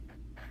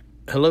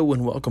Hello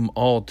and welcome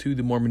all to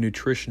the Mormon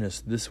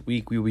Nutritionist. This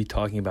week we will be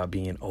talking about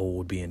being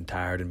old, being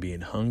tired, and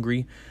being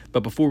hungry.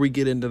 But before we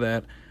get into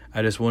that,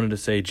 I just wanted to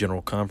say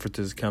General Conference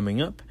is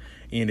coming up.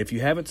 And if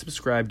you haven't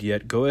subscribed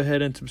yet, go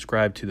ahead and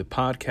subscribe to the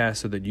podcast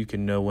so that you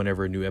can know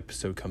whenever a new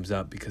episode comes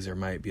out, because there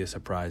might be a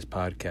surprise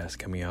podcast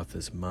coming out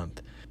this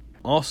month.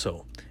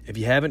 Also, if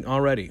you haven't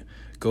already,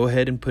 go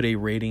ahead and put a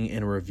rating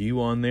and a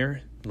review on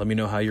there. Let me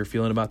know how you're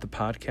feeling about the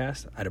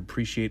podcast. I'd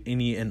appreciate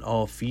any and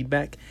all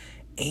feedback.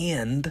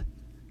 And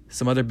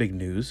some other big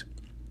news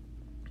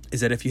is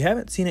that if you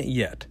haven't seen it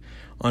yet,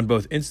 on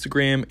both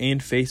Instagram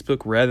and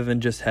Facebook, rather than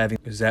just having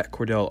Zach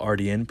Cordell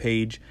RDN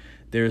page,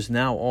 there's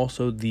now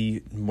also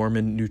the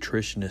Mormon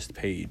Nutritionist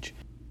page.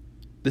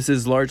 This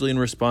is largely in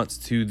response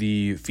to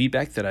the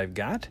feedback that I've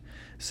got,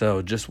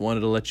 so just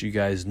wanted to let you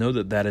guys know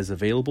that that is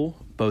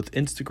available, both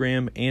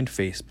Instagram and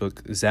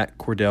Facebook, Zach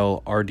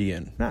Cordell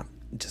RDN. Nah,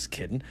 just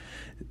kidding.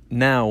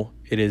 Now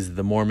it is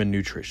the Mormon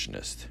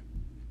Nutritionist.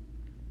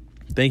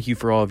 Thank you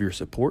for all of your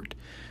support.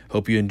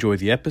 Hope you enjoy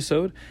the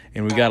episode,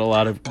 and we got a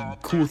lot of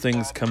cool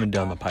things coming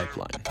down the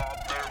pipeline.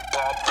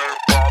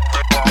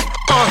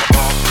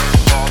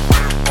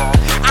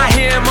 I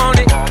hear him on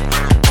it.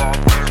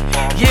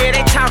 Yeah,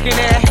 they talking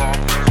that.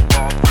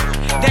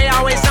 They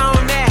always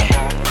on that.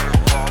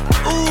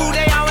 Ooh,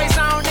 they always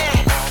on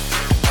that.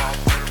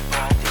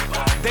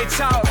 They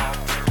talk,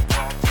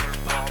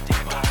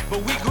 but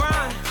we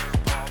grind.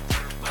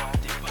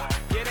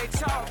 Yeah, they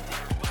talk.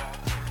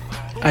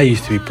 I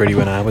used to be pretty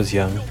when I was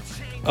young.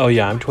 Oh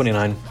yeah, I'm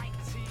 29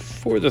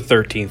 for the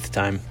 13th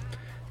time.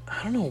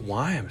 I don't know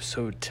why I'm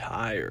so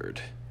tired.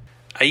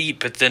 I eat,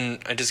 but then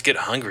I just get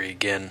hungry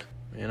again.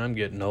 And I'm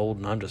getting old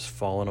and I'm just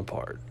falling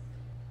apart.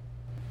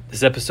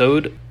 This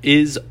episode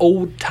is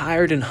Old,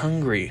 Tired, and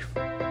Hungry.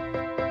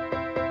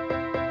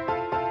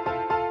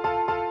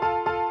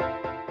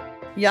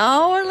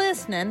 Y'all are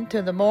listening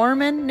to the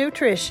Mormon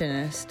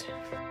Nutritionist.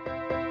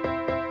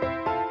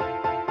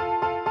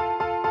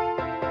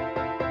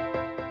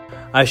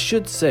 I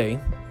should say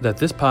that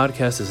this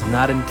podcast is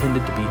not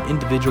intended to be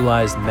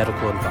individualized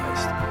medical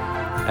advice.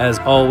 As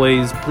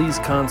always, please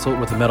consult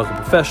with a medical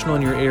professional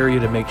in your area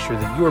to make sure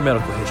that your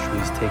medical history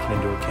is taken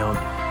into account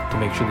to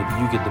make sure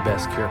that you get the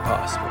best care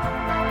possible.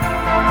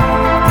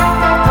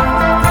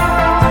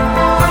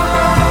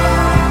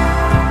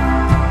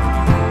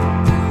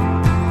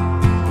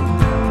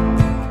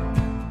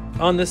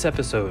 On this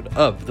episode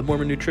of The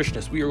Mormon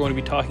Nutritionist, we are going to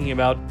be talking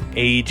about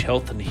age,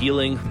 health, and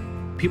healing.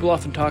 People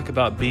often talk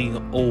about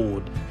being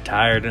old,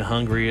 tired, and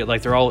hungry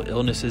like they're all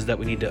illnesses that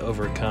we need to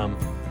overcome.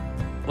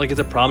 Like it's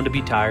a problem to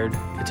be tired,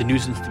 it's a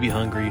nuisance to be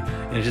hungry,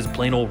 and it's just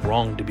plain old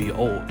wrong to be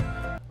old.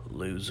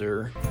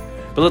 Loser.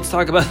 But let's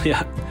talk about the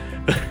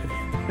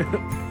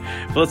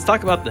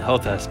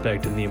health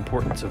aspect and the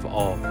importance of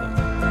all of them.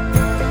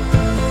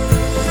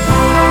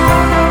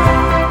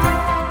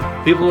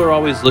 People are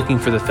always looking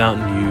for the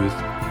fountain youth.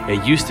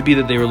 It used to be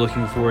that they were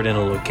looking for it in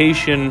a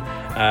location,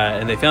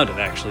 and they found it,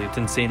 actually. It's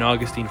in St.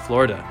 Augustine,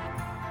 Florida.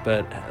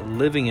 But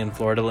living in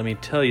Florida, let me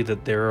tell you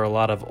that there are a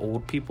lot of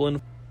old people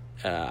in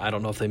I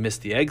don't know if they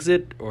missed the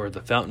exit or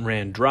the fountain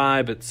ran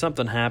dry, but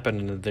something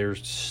happened and they're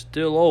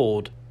still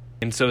old.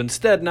 And so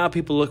instead, now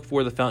people look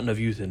for the fountain of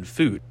youth in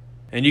food.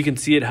 And you can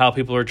see it how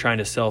people are trying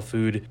to sell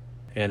food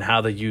and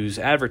how they use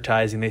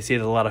advertising. They say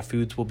that a lot of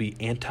foods will be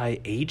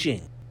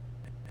anti-aging.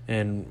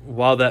 And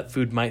while that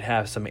food might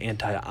have some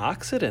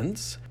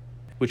antioxidants,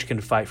 which can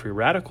fight free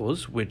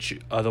radicals, which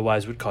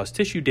otherwise would cause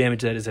tissue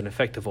damage that is an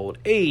effect of old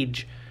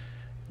age,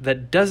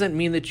 that doesn't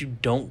mean that you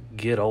don't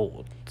get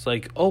old. It's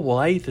like, oh, well,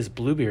 I eat this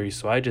blueberry,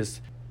 so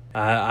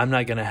I'm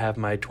not going to have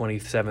my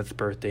 27th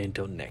birthday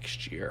until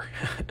next year.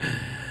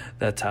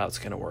 That's how it's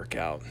going to work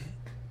out.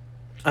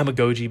 I'm a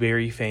goji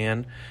berry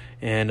fan,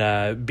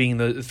 and being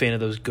the fan of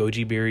those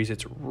goji berries,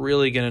 it's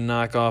really going to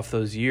knock off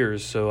those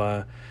years,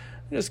 so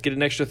just get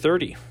an extra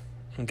 30.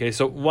 Okay,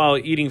 so while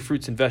eating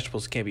fruits and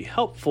vegetables can be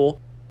helpful,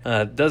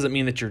 doesn't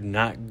mean that you're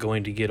not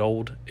going to get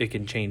old. It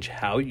can change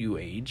how you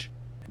age,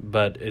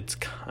 but it's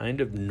kind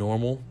of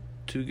normal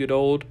to get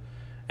old.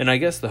 And I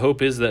guess the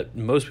hope is that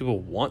most people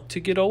want to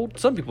get old.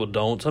 Some people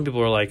don't. Some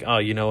people are like, oh,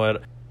 you know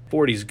what,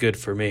 40 is good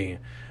for me.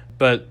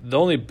 But the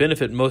only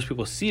benefit most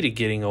people see to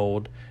getting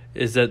old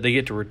is that they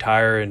get to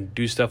retire and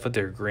do stuff with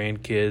their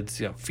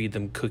grandkids, feed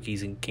them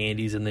cookies and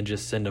candies and then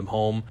just send them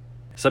home.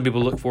 Some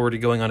people look forward to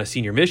going on a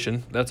senior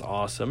mission. That's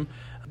awesome.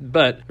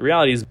 But the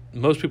reality is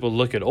most people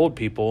look at old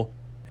people,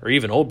 or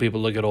even old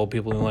people look at old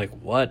people and are like,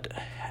 what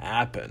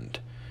happened?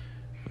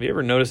 Have you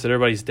ever noticed that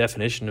everybody's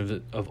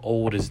definition of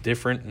old is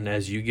different? And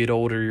as you get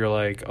older, you're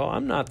like, oh,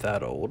 I'm not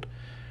that old.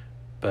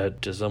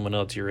 But to someone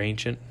else, you're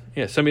ancient.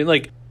 Yes, I mean,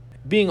 like,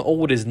 being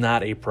old is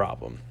not a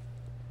problem.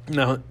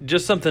 Now,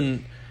 just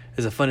something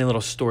as a funny little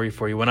story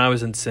for you. When I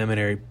was in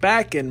seminary,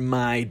 back in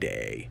my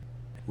day,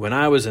 when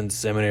I was in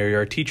seminary,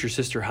 our teacher,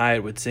 Sister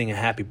Hyatt, would sing a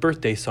happy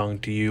birthday song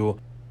to you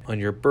on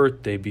your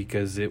birthday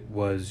because it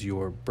was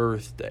your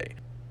birthday.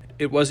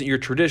 It wasn't your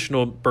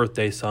traditional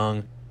birthday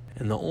song.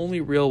 And the only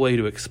real way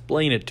to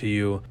explain it to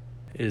you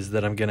is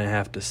that I'm going to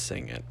have to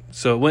sing it.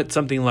 So it went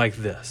something like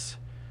this.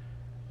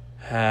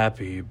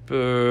 Happy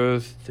birthday.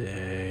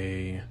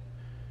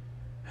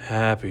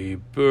 Happy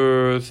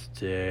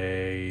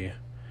birthday.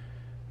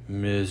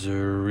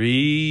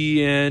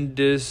 Misery and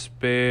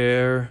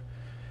despair.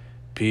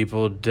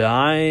 People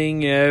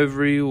dying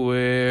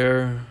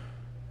everywhere.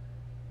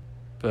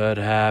 But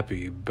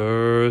happy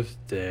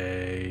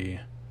birthday.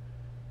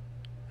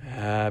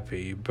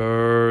 Happy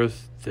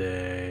birthday.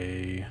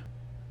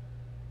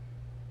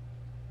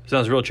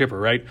 Sounds real chipper,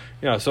 right?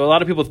 Yeah, so a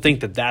lot of people think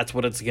that that's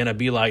what it's going to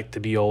be like to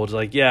be old. It's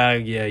like, yeah.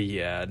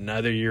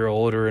 Neither you're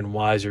older and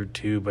wiser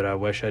too, but I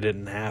wish I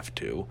didn't have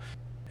to.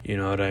 You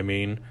know what I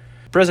mean?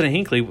 President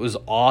Hinckley was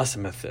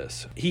awesome at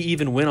this. He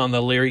even went on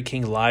the Larry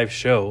King Live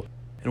show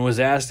and was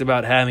asked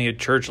about having a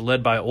church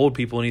led by old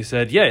people, and he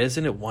said, yeah,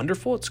 isn't it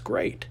wonderful? It's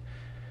great.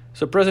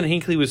 So President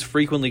Hinckley was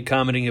frequently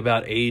commenting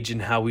about age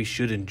and how we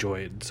should enjoy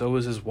it, and so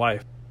was his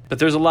wife. But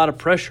there's a lot of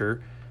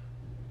pressure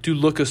to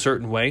look a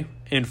certain way,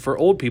 and for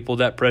old people,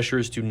 that pressure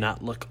is to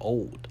not look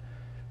old.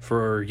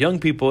 For young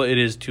people, it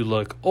is to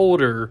look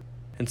older,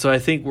 and so I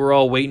think we're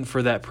all waiting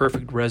for that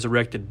perfect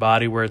resurrected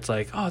body where it's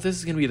like, oh, this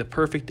is going to be the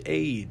perfect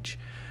age.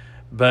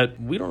 But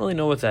we don't really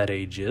know what that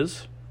age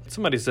is.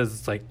 Somebody says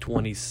it's like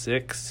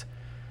 26.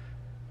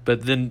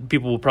 But then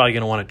people will probably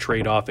going to want to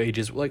trade off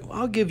ages. Like, well,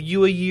 I'll give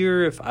you a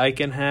year if I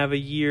can have a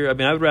year. I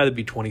mean, I would rather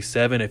be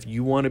 27 if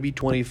you want to be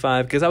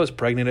 25, because I was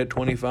pregnant at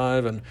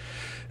 25, and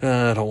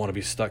I don't want to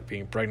be stuck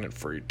being pregnant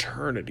for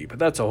eternity. But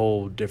that's a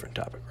whole different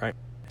topic, right?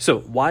 So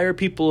why are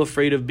people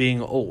afraid of being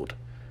old?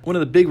 One of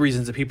the big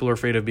reasons that people are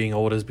afraid of being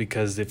old is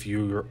because if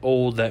you're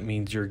old, that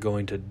means you're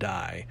going to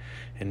die.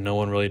 And no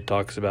one really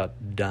talks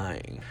about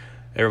dying.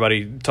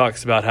 Everybody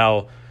talks about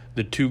how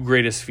the two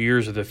greatest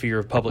fears are the fear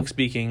of public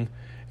speaking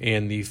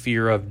and the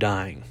fear of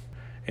dying.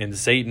 And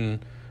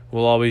Satan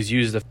will always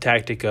use the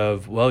tactic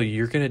of, well,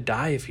 you're going to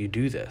die if you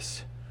do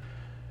this.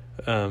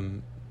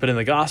 But in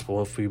the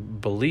gospel, if we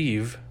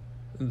believe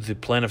the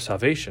plan of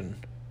salvation,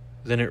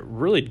 then it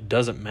really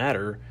doesn't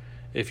matter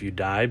if you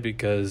die,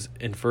 because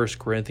in 1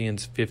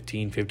 Corinthians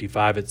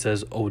 15:55 it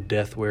says, O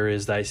death, where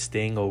is thy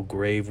sting? O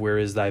grave, where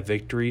is thy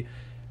victory?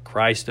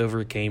 Christ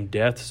overcame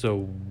death, so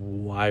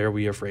why are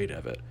we afraid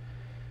of it?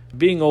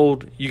 Being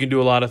old, you can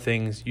do a lot of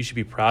things. You should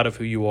be proud of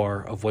who you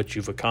are, of what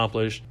you've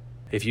accomplished.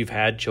 If you've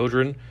had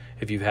children,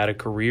 if you've had a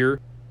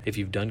career, if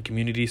you've done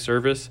community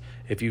service,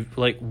 if you've,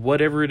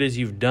 whatever it is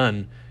you've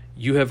done,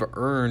 you have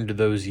earned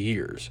those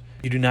years.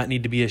 You do not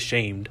need to be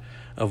ashamed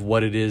of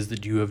what it is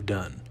that you have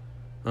done.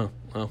 Oh,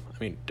 well, I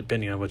mean,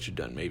 depending on what you've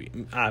done, maybe.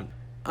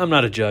 I'm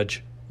not a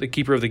judge. The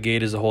keeper of the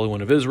gate is the Holy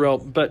One of Israel.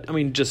 But, I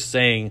mean, just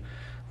saying,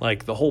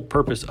 the whole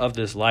purpose of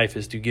this life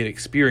is to get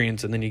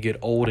experience, and then you get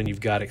old and you've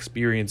got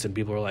experience, and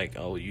people are like,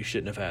 oh, you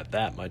shouldn't have had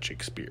that much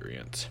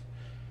experience.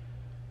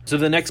 So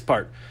the next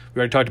part, we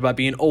already talked about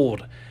being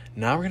old.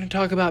 Now we're going to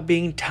talk about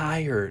being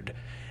tired.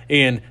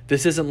 And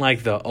this isn't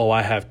like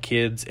I have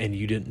kids and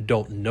you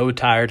don't know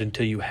tired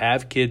until you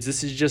have kids.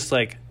 This is just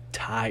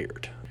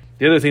tired.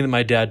 The other thing that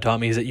my dad taught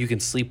me is that you can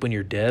sleep when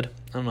you're dead.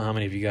 I don't know how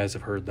many of you guys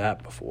have heard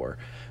that before,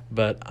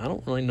 but I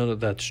don't really know that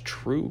that's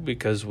true,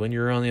 because when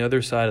you're on the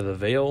other side of the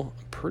veil,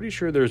 I'm pretty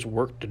sure there's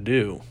work to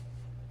do.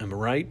 Am I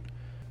right?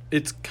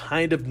 It's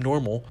kind of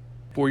normal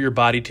for your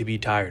body to be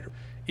tired.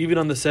 Even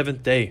on the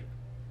seventh day,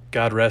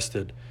 God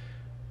rested.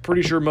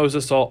 Pretty sure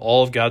Moses saw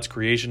all of God's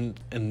creation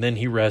and then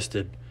he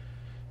rested.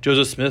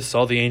 Joseph Smith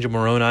saw the angel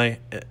Moroni,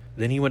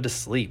 then he went to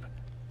sleep.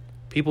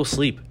 People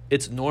sleep.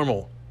 It's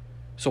normal.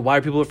 So why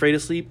are people afraid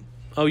of sleep?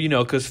 Oh,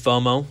 because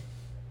FOMO,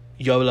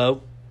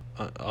 YOLO,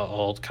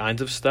 all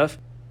kinds of stuff.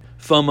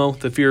 FOMO,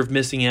 the fear of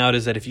missing out,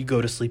 is that if you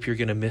go to sleep, you're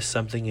going to miss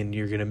something and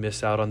you're going to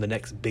miss out on the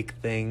next big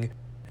thing.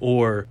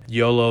 Or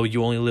YOLO,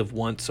 you only live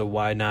once, so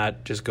why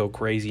not just go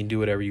crazy and do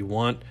whatever you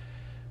want?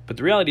 But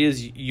the reality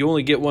is you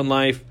only get one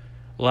life.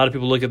 A lot of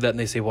people look at that and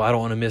they say, well, I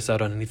don't want to miss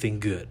out on anything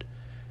good.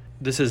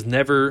 This has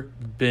never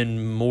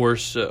been more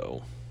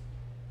so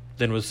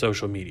than with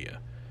social media.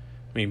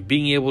 I mean,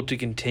 being able to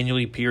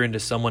continually peer into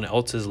someone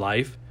else's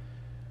life,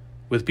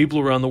 with people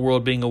around the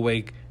world being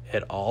awake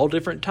at all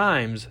different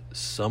times,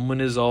 someone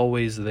is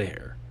always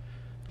there.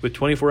 With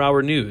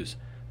 24-hour news,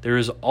 there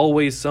is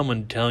always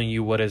someone telling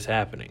you what is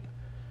happening.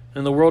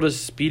 And the world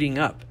is speeding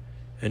up.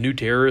 And new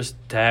terrorist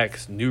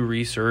attacks, new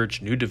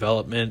research, new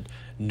development,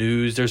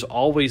 news, there's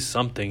always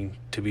something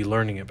to be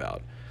learning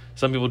about.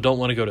 Some people don't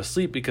want to go to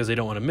sleep because they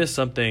don't want to miss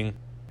something,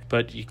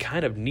 but you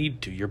kind of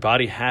need to. Your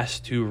body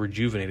has to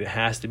rejuvenate. It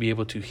has to be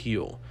able to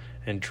heal.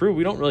 And true,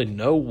 we don't really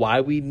know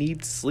why we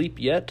need sleep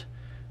yet,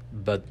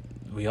 but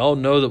we all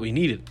know that we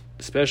need it,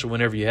 especially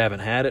whenever you haven't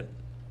had it.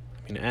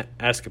 I mean,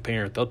 ask a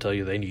parent, they'll tell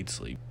you they need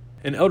sleep.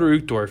 And Elder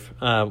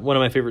Uchtdorf, one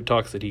of my favorite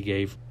talks that he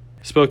gave,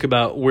 spoke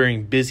about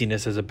wearing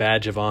busyness as a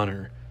badge of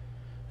honor.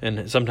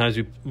 And sometimes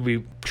we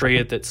portray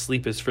it that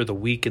sleep is for the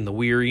weak and the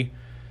weary.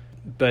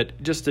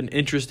 But just an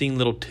interesting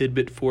little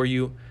tidbit for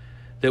you,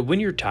 that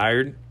when you're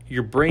tired,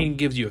 your brain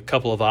gives you a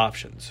couple of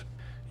options.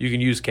 You can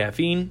use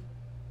caffeine,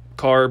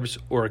 carbs,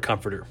 or a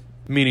comforter.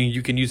 Meaning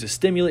you can use a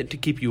stimulant to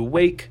keep you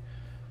awake.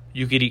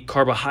 You could eat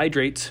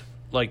carbohydrates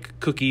like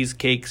cookies,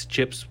 cakes,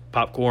 chips,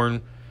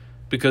 popcorn,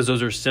 because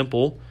those are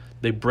simple.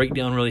 They break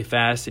down really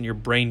fast, and your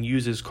brain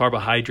uses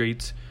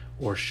carbohydrates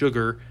or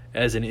sugar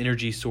as an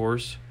energy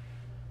source.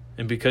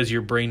 And because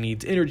your brain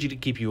needs energy to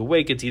keep you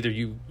awake, it's either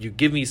you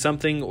give me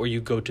something or you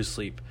go to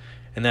sleep.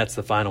 And that's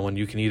the final one.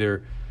 You can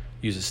either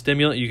use a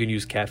stimulant, you can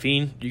use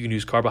caffeine, you can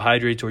use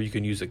carbohydrates, or you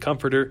can use a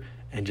comforter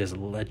and just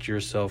let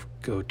yourself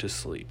go to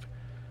sleep.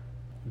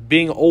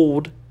 Being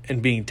old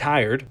and being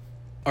tired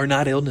are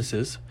not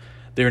illnesses.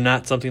 They're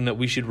not something that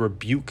we should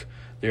rebuke.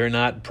 They're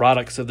not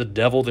products of the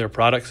devil. They're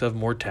products of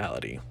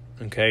mortality.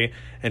 Okay?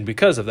 And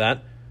because of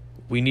that,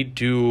 we need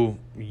to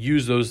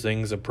use those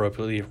things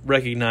appropriately,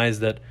 recognize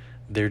that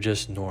they're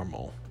just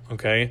normal.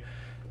 Okay?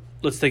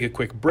 Let's take a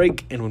quick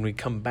break, and when we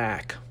come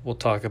back, we'll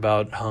talk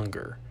about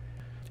hunger.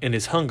 And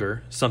is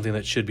hunger something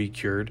that should be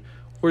cured,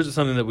 or is it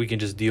something that we can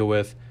just deal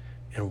with?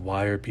 And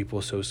why are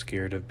people so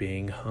scared of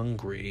being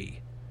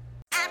hungry?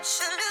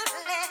 Absolutely.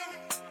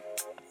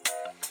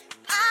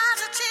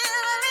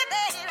 Positively,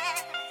 baby.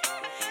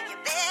 You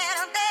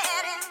better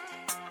bet it.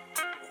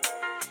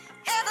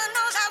 Heaven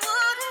knows I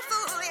wouldn't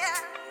fool you.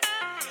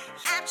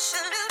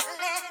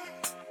 Absolutely.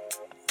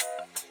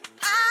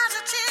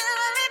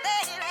 Positively,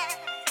 baby.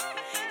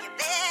 You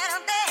better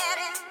bet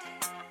it.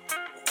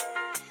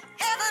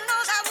 Heaven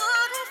knows I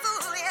wouldn't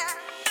fool you.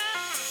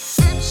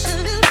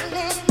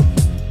 Absolutely.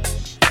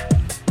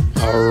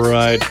 All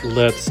right,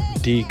 let's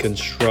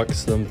deconstruct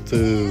some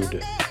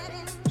food.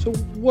 So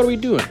what are we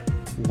doing?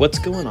 What's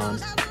going on?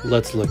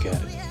 Let's look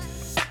at it.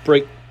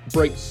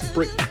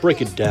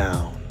 Break it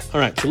down. All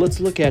right, so let's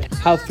look at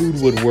how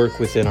food would work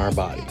within our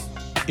body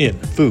in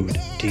Food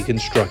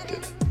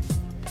Deconstructed.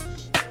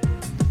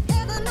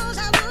 Heaven knows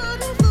I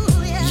wouldn't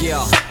fool you.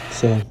 Yeah.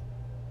 So,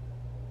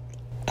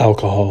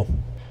 alcohol.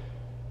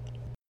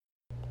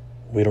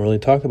 We don't really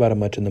talk about it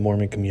much in the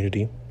Mormon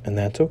community, and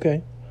that's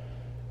okay,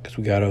 because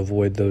we got to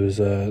avoid those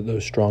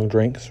strong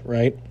drinks,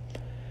 right?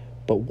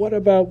 But what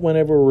about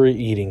whenever we're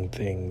eating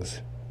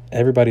things?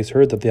 Everybody's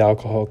heard that the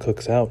alcohol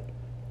cooks out,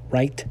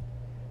 right?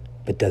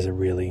 But does it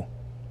really?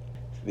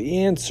 The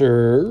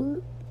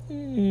answer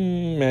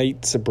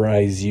might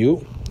surprise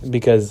you,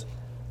 because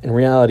in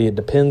reality it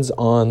depends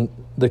on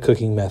the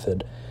cooking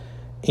method.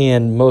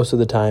 And most of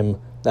the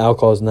time, the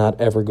alcohol is not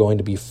ever going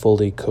to be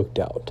fully cooked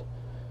out.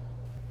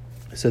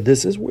 So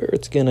this is where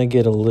it's going to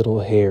get a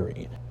little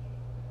hairy,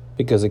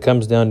 because it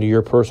comes down to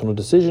your personal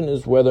decision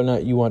as whether or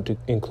not you want to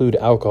include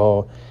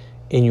alcohol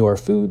in your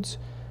foods.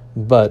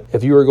 But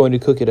if you are going to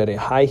cook it at a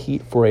high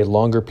heat for a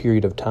longer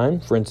period of time,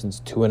 for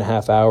instance,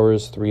 2.5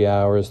 hours, 3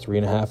 hours,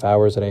 3.5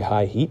 hours at a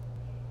high heat,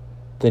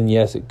 then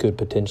yes, it could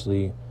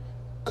potentially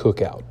cook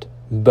out.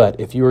 But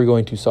if you are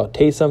going to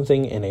saute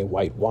something in a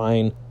white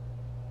wine,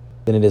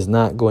 then it is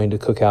not going to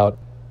cook out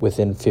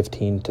within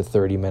 15 to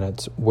 30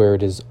 minutes where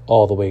it is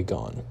all the way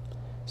gone.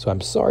 So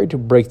I'm sorry to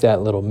break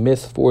that little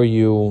myth for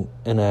you,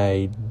 and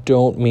I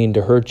don't mean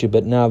to hurt you,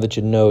 but now that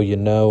you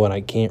know, and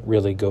I can't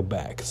really go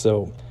back.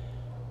 So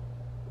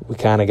we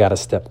kind of got to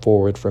step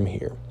forward from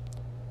here.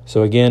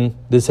 So again,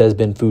 this has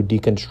been Food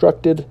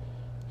Deconstructed.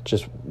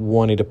 Just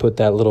wanting to put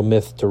that little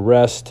myth to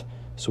rest.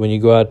 So when you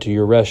go out to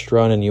your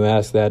restaurant and you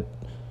ask that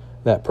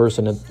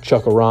person at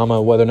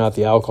Chuck-A-Rama whether or not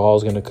the alcohol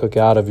is going to cook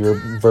out of your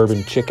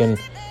bourbon chicken,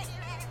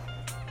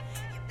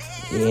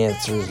 the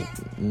answer is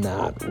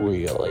not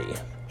really.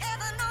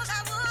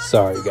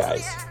 Sorry,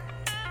 guys.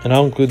 And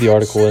I'll include the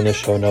article in the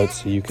show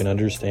notes so you can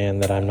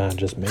understand that I'm not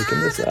just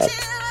making this up,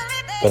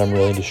 but I'm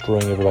really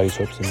destroying everybody's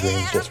hopes and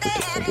dreams just for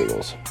kicks and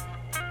giggles.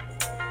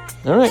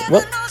 All right,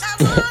 well,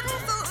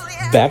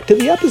 back to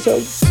the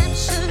episode.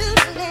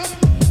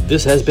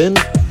 This has been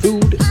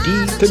Food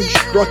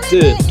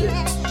Deconstructed.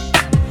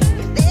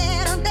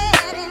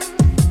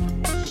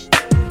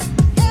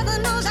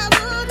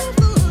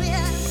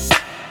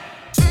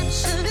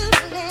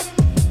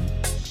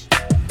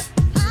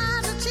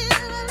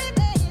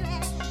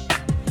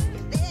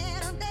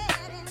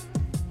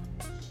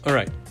 All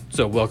right,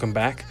 so welcome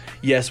back.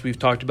 Yes, we've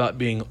talked about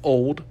being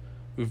old.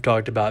 We've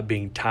talked about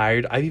being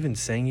tired. I've even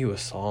sang you a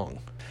song.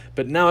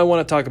 But now I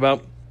want to talk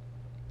about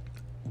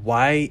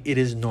why it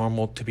is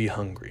normal to be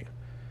hungry.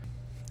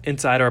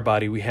 Inside our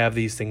body, we have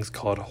these things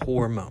called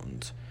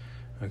hormones,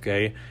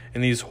 okay?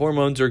 And these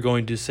hormones are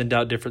going to send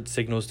out different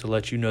signals to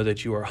let you know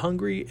that you are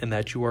hungry and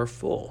that you are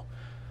full.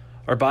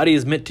 Our body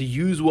is meant to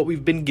use what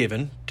we've been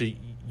given, to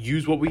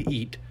use what we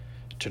eat,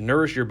 to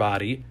nourish your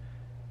body,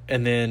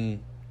 and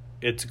then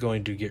it's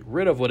going to get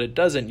rid of what it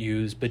doesn't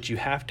use, but you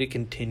have to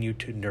continue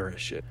to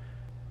nourish it.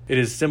 It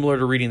is similar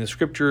to reading the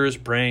scriptures,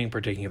 praying,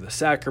 partaking of the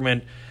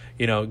sacrament,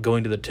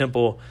 going to the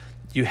temple.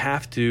 You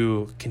have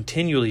to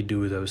continually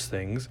do those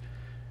things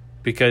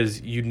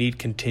because you need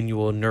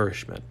continual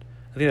nourishment.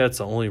 I think that's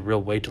the only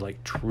real way to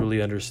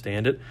truly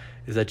understand it,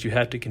 is that you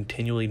have to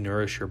continually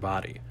nourish your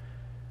body.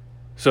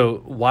 So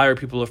why are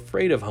people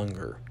afraid of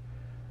hunger?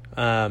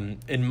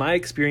 In my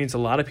experience, a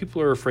lot of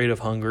people are afraid of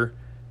hunger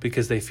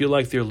because they feel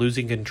like they're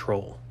losing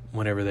control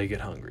whenever they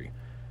get hungry.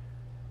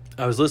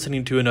 I was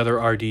listening to another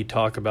another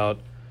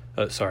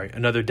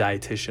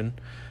dietitian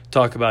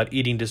talk about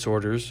eating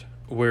disorders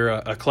where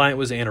a client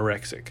was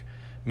anorexic,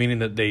 meaning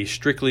that they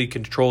strictly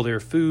control their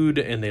food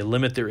and they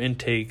limit their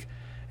intake,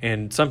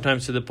 and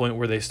sometimes to the point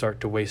where they start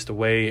to waste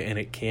away, and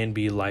it can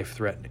be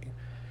life-threatening.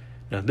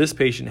 Now, this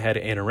patient had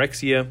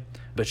anorexia,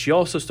 but she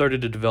also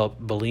started to develop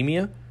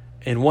bulimia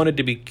and wanted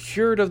to be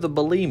cured of the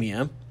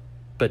bulimia,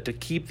 but to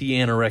keep the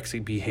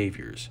anorexic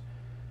behaviors.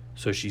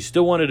 So she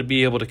still wanted to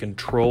be able to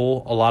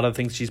control a lot of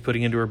things she's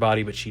putting into her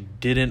body, but she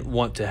didn't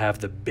want to have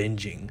the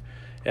binging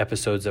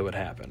episodes that would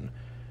happen.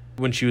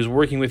 When she was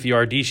working with the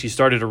RD, she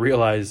started to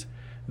realize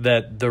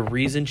that the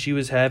reason she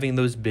was having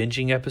those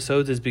binging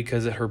episodes is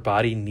because her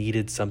body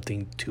needed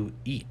something to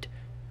eat.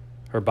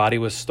 Her body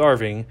was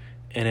starving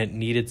and it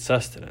needed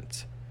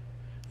sustenance.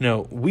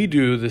 Now, we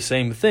do the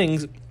same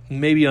things,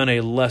 maybe on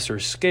a lesser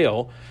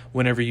scale,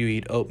 whenever you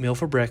eat oatmeal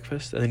for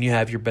breakfast, and then you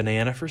have your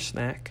banana for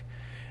snack,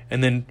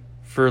 and then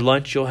for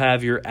lunch you'll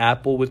have your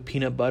apple with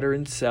peanut butter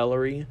and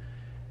celery,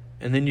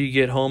 and then you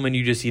get home and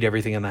you just eat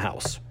everything in the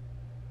house.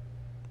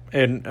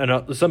 And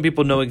some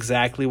people know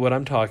exactly what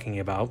I'm talking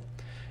about,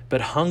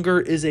 but hunger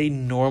is a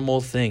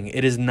normal thing.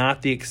 It is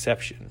not the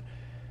exception.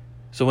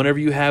 So whenever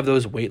you have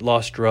those weight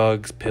loss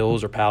drugs,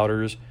 pills or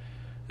powders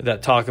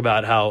that talk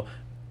about how,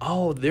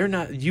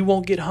 you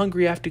won't get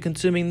hungry after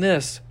consuming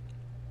this,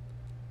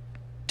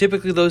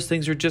 typically those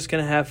things are just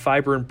going to have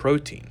fiber and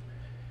protein.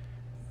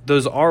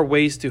 Those are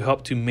ways to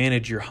help to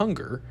manage your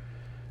hunger,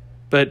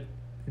 but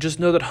just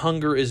know that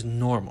hunger is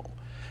normal.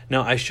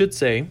 Now, I should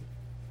say,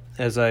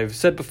 as I've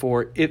said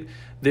before,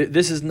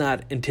 this is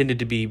not intended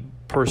to be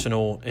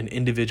personal and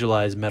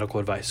individualized medical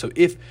advice. So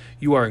if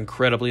you are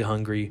incredibly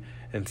hungry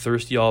and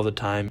thirsty all the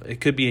time,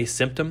 it could be a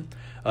symptom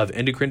of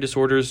endocrine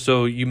disorders,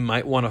 so you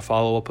might want to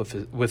follow up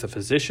with a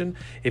physician.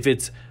 If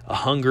it's a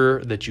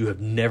hunger that you have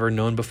never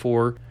known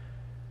before,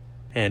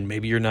 and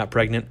maybe you're not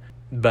pregnant,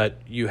 but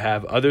you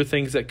have other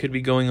things that could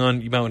be going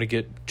on, you might want to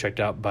get checked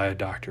out by a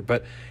doctor.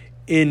 But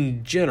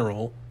in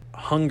general,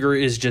 hunger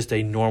is just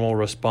a normal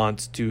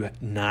response to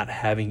not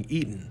having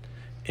eaten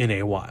in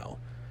a while.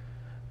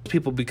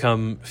 People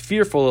become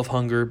fearful of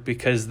hunger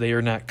because they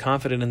are not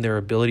confident in their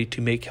ability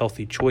to make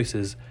healthy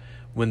choices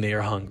when they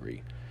are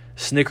hungry.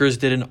 Snickers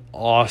did an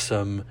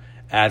awesome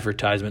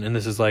advertisement, and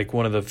this is like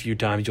one of the few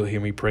times you'll hear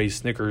me praise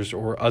Snickers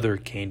or other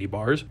candy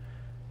bars.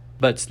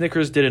 But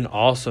Snickers did an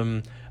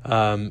awesome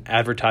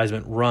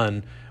advertisement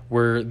run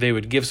where they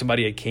would give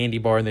somebody a candy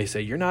bar and they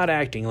say, "You're not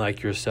acting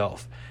like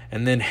yourself."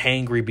 And then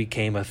hangry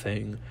became a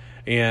thing.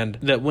 And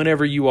that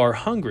whenever you are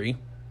hungry,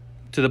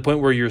 to the point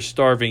where you're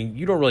starving,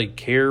 you don't really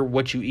care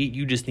what you eat.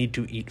 You just need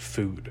to eat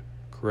food,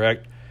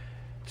 correct?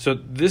 So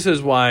this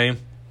is why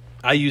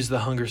I use the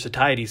hunger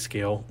satiety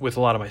scale with a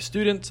lot of my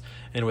students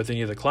and with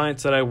any of the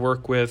clients that I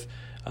work with.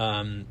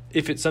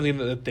 If it's something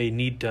that they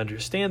need to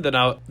understand, then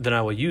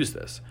I will use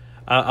this.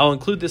 I'll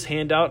include this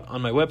handout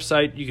on my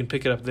website. You can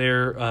pick it up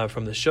there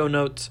from the show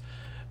notes.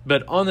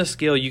 But on the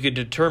scale, you can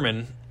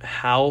determine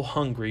how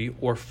hungry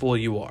or full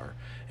you are.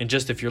 And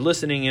just if you're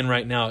listening in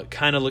right now, it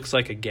kind of looks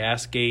like a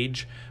gas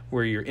gauge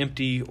where you're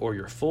empty or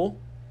you're full,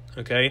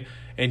 okay?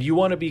 And you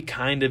want to be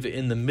kind of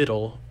in the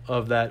middle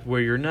of that,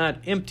 where you're not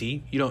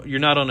empty. You're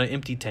not on an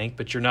empty tank,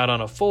 but you're not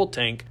on a full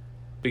tank,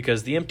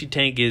 because the empty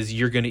tank is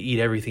you're going to eat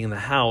everything in the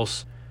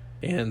house.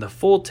 And the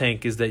full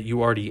tank is that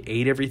you already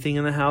ate everything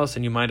in the house,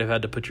 and you might have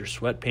had to put your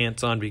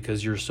sweatpants on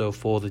because you're so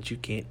full that you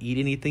can't eat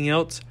anything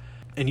else.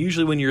 And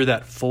usually when you're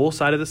that full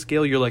side of the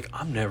scale, you're like,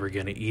 I'm never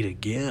going to eat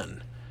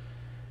again.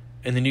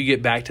 And then you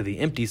get back to the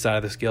empty side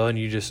of the scale and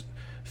you just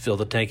fill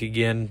the tank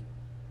again,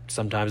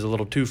 sometimes a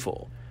little too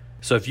full.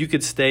 So if you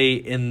could stay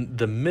in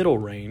the middle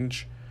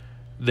range,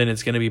 then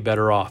it's going to be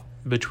better off.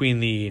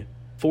 Between the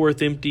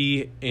fourth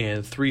empty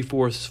and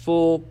 3/4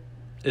 full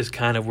is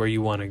kind of where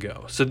you want to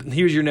go. So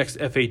here's your next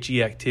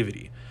FHE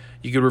activity.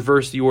 You could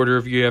reverse the order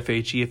of your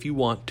FHE if you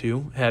want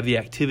to. Have the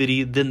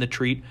activity, then the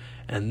treat,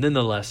 and then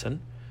the lesson.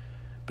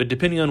 But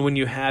depending on when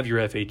you have your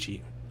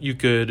FHE, you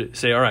could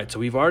say, all right, so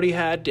we've already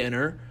had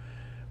dinner.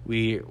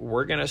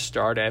 We're going to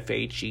start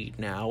FHE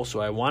now. So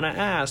I want to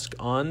ask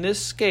on this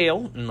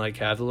scale, and like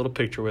have a little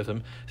picture with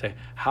them, say,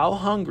 how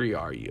hungry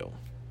are you?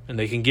 And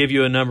they can give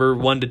you a number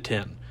 1 to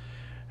 10.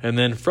 And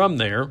then from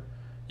there,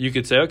 you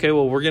could say, okay,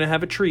 well, we're going to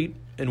have a treat.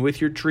 And with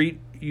your treat,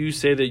 you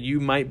say that you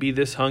might be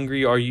this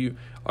hungry. Are you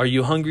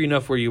hungry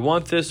enough where you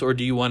want this, or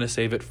do you want to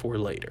save it for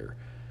later?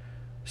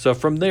 So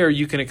from there,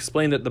 you can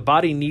explain that the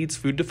body needs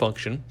food to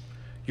function.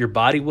 Your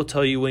body will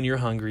tell you when you're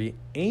hungry.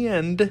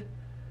 And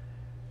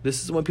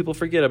this is what people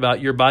forget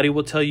about. Your body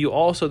will tell you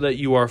also that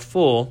you are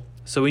full.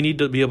 So we need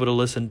to be able to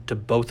listen to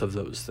both of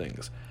those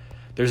things.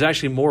 There's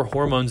actually more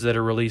hormones that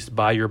are released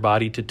by your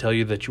body to tell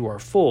you that you are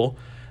full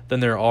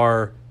than there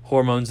are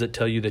hormones that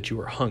tell you that you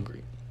are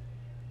hungry.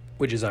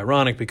 Which is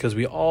ironic because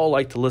we all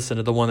like to listen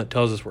to the one that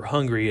tells us we're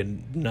hungry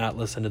and not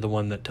listen to the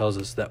one that tells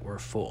us that we're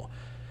full.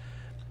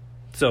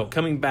 So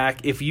coming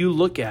back, if you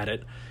look at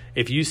it,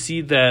 if you see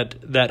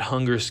that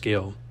hunger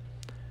scale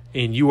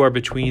and you are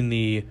between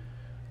the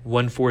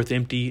 1/4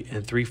 empty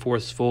and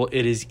 3/4 full,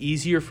 it is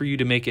easier for you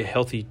to make a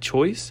healthy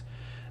choice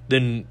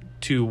than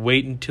to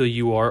wait until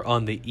you are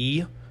on the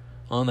E,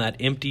 on that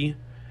empty,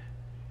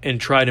 and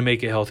try to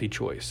make a healthy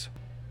choice.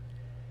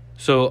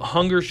 So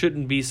hunger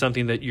shouldn't be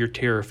something that you're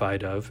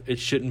terrified of. It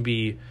shouldn't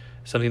be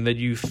something that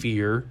you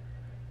fear,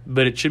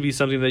 but it should be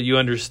something that you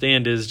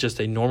understand is just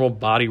a normal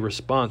body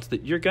response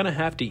that you're going to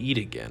have to eat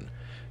again.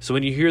 So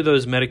when you hear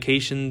those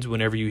medications,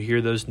 whenever you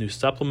hear those new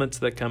supplements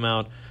that come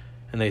out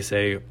and they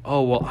say,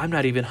 oh, well, I'm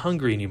not even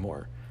hungry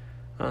anymore.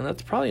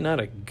 That's probably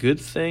not a good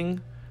thing.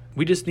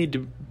 We just need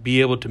to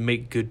be able to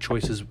make good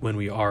choices when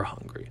we are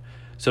hungry.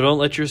 So don't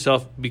let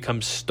yourself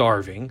become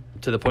starving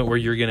to the point where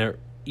you're going to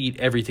eat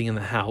everything in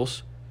the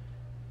house.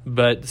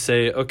 But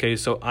say, okay,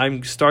 so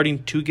I'm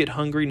starting to get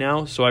hungry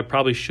now, so I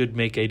probably should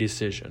make a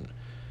decision.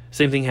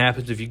 Same thing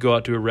happens if you go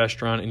out to a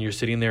restaurant and you're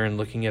sitting there and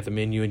looking at the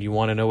menu and you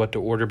want to know what to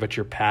order, but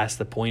you're past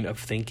the point of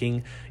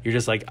thinking. You're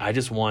just like, I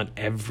just want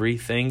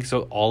everything,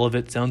 so all of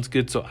it sounds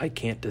good, so I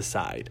can't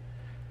decide.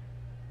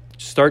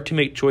 Start to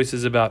make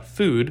choices about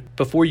food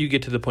before you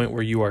get to the point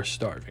where you are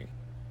starving.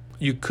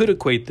 You could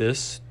equate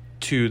this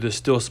to the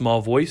still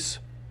small voice,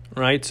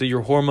 right? So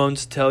your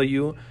hormones tell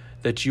you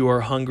that you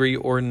are hungry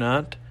or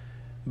not,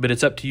 but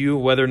it's up to you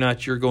whether or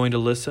not you're going to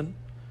listen.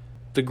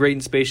 The great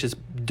and spacious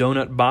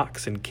donut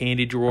box and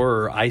candy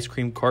drawer or ice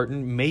cream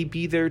carton may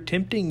be there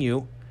tempting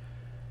you,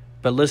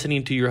 but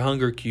listening to your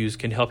hunger cues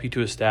can help you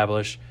to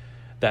establish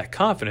that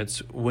confidence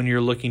when you're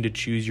looking to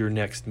choose your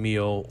next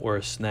meal or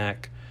a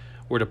snack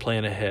or to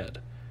plan ahead.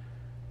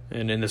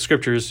 And in the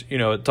scriptures,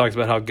 it talks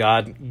about how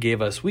God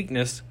gave us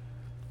weakness,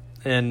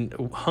 and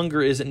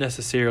hunger isn't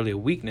necessarily a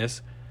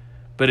weakness,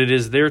 but it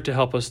is there to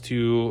help us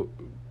to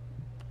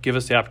give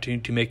us the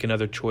opportunity to make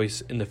another choice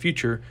in the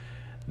future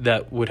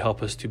that would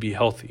help us to be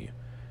healthy.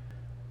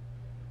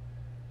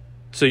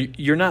 So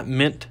you're not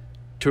meant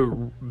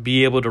to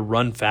be able to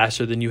run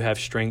faster than you have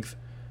strength.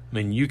 I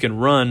mean, you can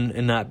run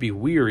and not be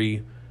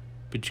weary,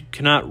 but you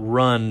cannot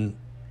run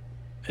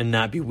and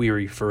not be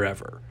weary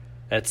forever.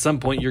 At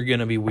some point, you're going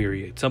to be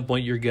weary. At some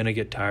point, you're going to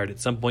get tired. At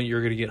some point,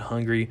 you're going to get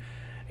hungry.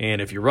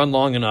 And if you run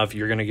long enough,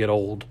 you're going to get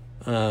old.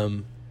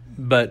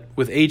 But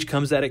with age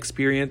comes that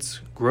experience,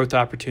 growth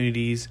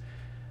opportunities,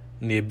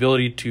 and the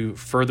ability to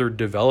further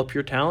develop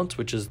your talents,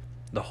 which is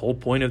the whole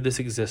point of this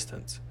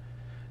existence.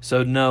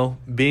 So no,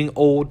 being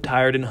old,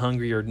 tired, and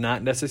hungry are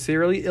not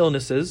necessarily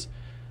illnesses.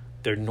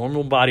 They're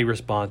normal body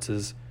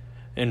responses,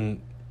 and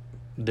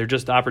they're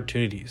just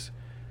opportunities.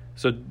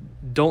 So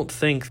don't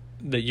think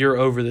that you're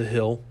over the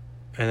hill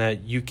and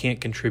that you can't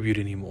contribute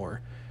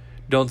anymore.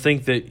 Don't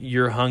think that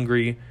you're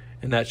hungry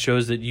and that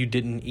shows that you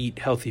didn't eat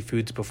healthy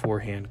foods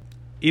beforehand.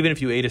 Even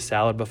if you ate a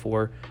salad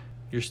before,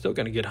 you're still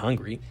going to get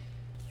hungry.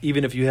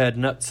 Even if you had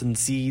nuts and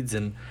seeds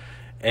and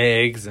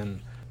eggs and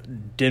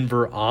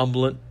Denver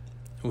omelet,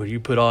 where you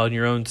put on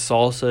your own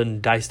salsa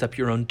and diced up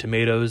your own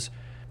tomatoes,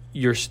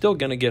 you're still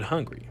going to get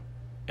hungry.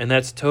 And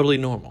that's totally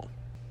normal.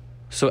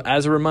 So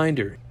as a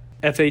reminder,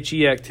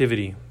 FHE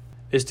activity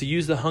is to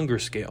use the hunger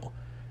scale.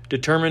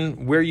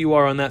 Determine where you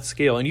are on that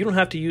scale. And you don't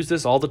have to use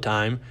this all the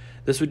time.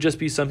 This would just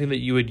be something that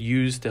you would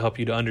use to help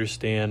you to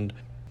understand,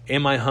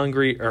 am I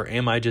hungry or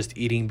am I just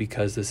eating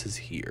because this is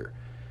here?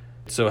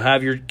 So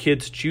have your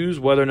kids choose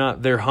whether or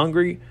not they're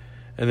hungry.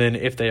 And then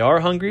if they are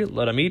hungry,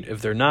 let them eat.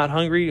 If they're not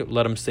hungry,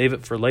 let them save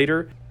it for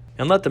later.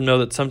 And let them know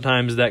that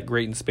sometimes that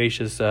great and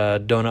spacious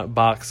donut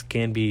box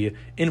can be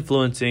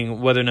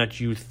influencing whether or not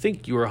you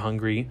think you are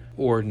hungry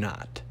or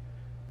not.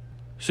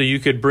 So you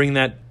could bring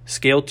that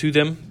scale to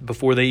them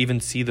before they even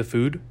see the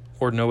food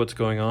or know what's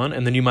going on.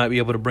 And then you might be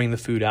able to bring the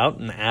food out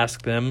and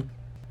ask them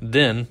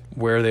then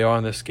where they are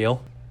on the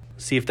scale.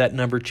 See if that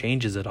number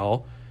changes at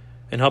all.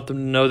 And help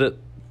them know that,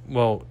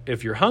 well,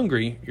 if you're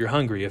hungry, you're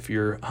hungry. If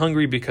you're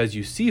hungry because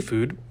you see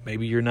food,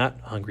 maybe you're not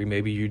hungry.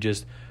 Maybe you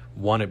just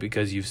want it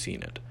because you've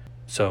seen it.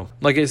 So,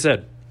 like I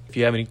said, if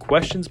you have any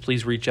questions,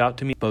 please reach out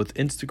to me, both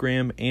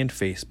Instagram and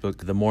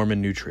Facebook, The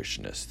Mormon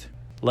Nutritionist.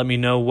 Let me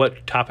know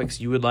what topics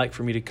you would like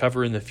for me to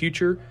cover in the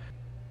future.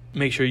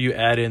 Make sure you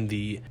add in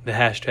the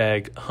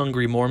hashtag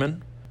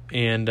HungryMormon,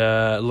 and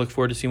look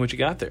forward to seeing what you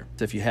got there.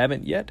 So if you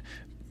haven't yet,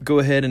 go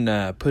ahead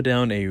and put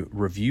down a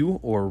review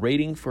or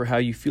rating for how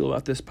you feel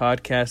about this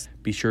podcast.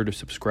 Be sure to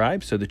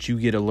subscribe so that you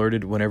get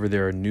alerted whenever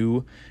there are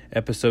new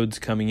episodes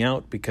coming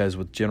out, because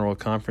with General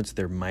Conference,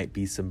 there might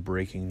be some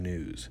breaking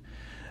news.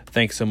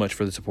 Thanks so much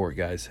for the support,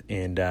 guys,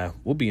 and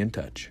we'll be in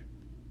touch.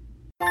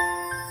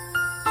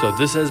 So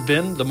this has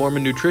been The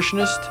Mormon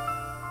Nutritionist.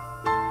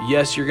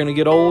 Yes, you're going to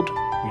get old.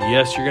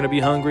 Yes, you're going to be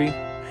hungry.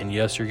 And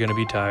yes, you're going to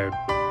be tired.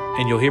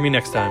 And you'll hear me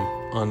next time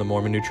on The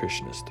Mormon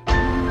Nutritionist.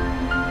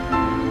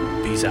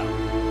 Peace out.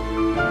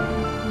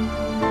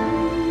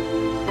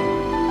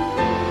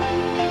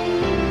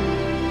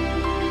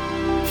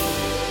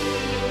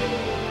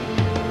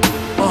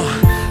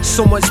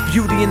 So much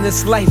beauty in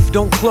this life,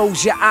 don't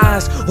close your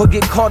eyes or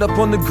get caught up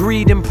on the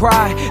greed and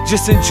pride.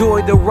 Just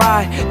enjoy the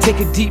ride, take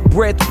a deep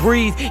breath,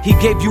 breathe. He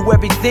gave you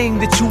everything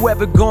that you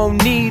ever gon'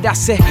 need. I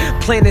said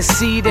plant a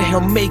seed and he'll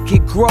make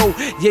it grow.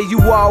 Yeah,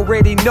 you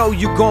already know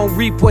you gon'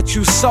 reap what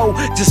you sow.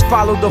 Just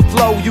follow the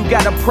flow, you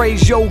gotta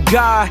praise your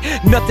God.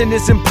 Nothing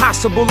is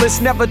impossible, it's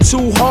never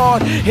too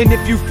hard. And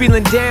if you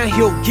feeling down,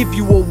 he'll give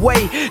you a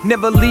way.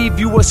 Never leave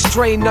you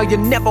astray, no, you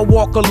never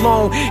walk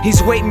alone.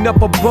 He's waiting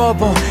up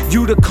above on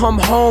you to come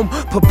home.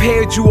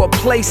 Prepared you a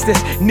place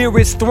that's near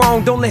his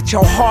throne. Don't let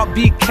your heart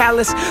be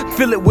callous,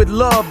 fill it with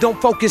love.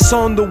 Don't focus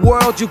on the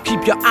world, you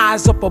keep your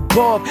eyes up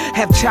above.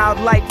 Have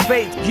childlike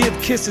faith, give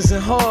kisses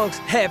and hugs.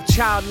 Have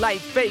childlike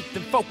faith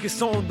and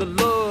focus on the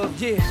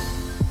love, yeah.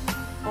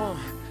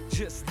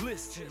 Just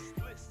listen.